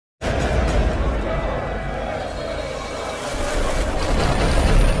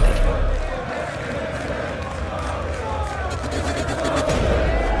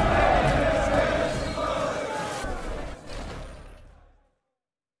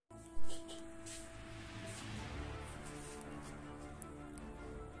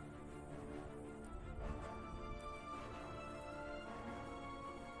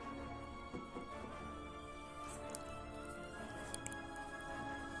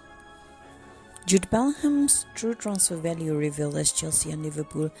Jude Bellingham's true transfer value revealed as Chelsea and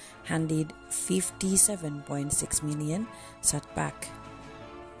Liverpool handed 57.6 million setback.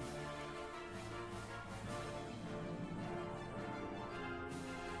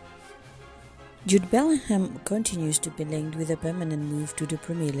 Jude Bellingham continues to be linked with a permanent move to the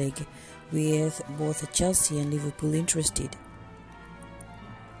Premier League, with both Chelsea and Liverpool interested.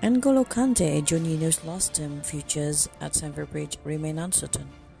 Kante and Jorginho's last-term futures at Stamford Bridge remain uncertain.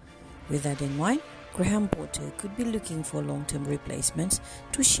 With that in mind, Graham Potter could be looking for long-term replacements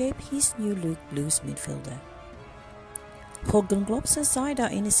to shape his new look Blues midfielder. Jurgen Klopp's side are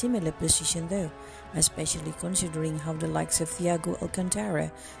in a similar position though, especially considering how the likes of Thiago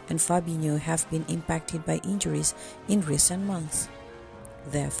Alcantara and Fabinho have been impacted by injuries in recent months.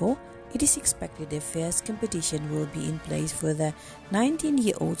 Therefore, it is expected a fierce competition will be in place for the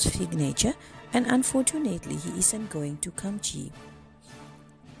 19-year-old's signature, and unfortunately he isn't going to come cheap,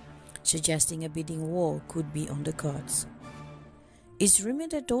 suggesting a bidding war could be on the cards. It's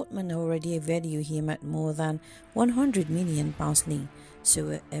rumoured that Dortmund already value him at more than £100 million,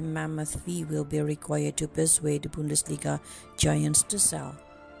 so a mammoth fee will be required to persuade the Bundesliga giants to sell.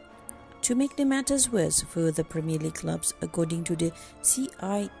 To make the matters worse for the Premier League clubs, according to the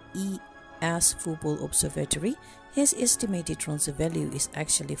CIES Football Observatory, his estimated transfer value is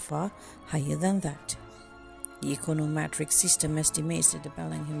actually far higher than that. The econometric system estimates that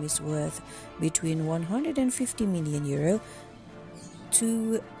Bellingham is worth between €150 million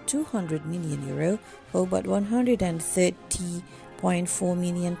to €200 million, or about £130.4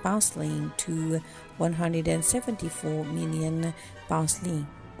 million to £174 million.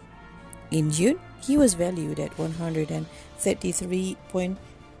 In June, he was valued at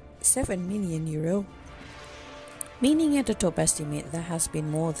 €133.7 million, meaning at the top estimate there has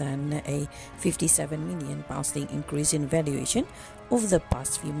been more than a £57 million increase in valuation over the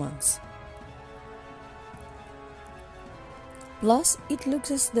past few months. Plus, it looks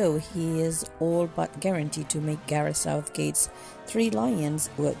as though he is all but guaranteed to make Gareth Southgate's Three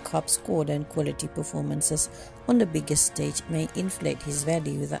Lions World Cup squad, and quality performances on the biggest stage may inflate his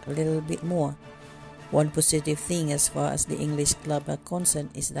value that little bit more. One positive thing as far as the English club are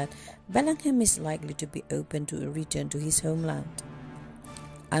concerned is that Bellingham is likely to be open to a return to his homeland.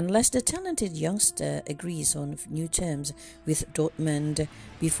 Unless the talented youngster agrees on new terms with Dortmund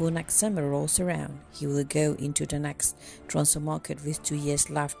before next summer rolls around, he will go into the next transfer market with 2 years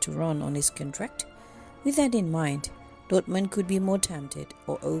left to run on his contract. With that in mind, Dortmund could be more tempted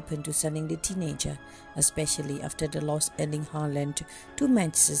or open to selling the teenager, especially after the loss Erling Haaland to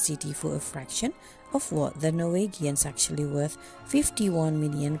Manchester City for a fraction of what the Norwegian's actually worth, £51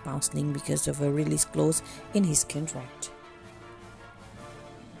 million, because of a release clause in his contract.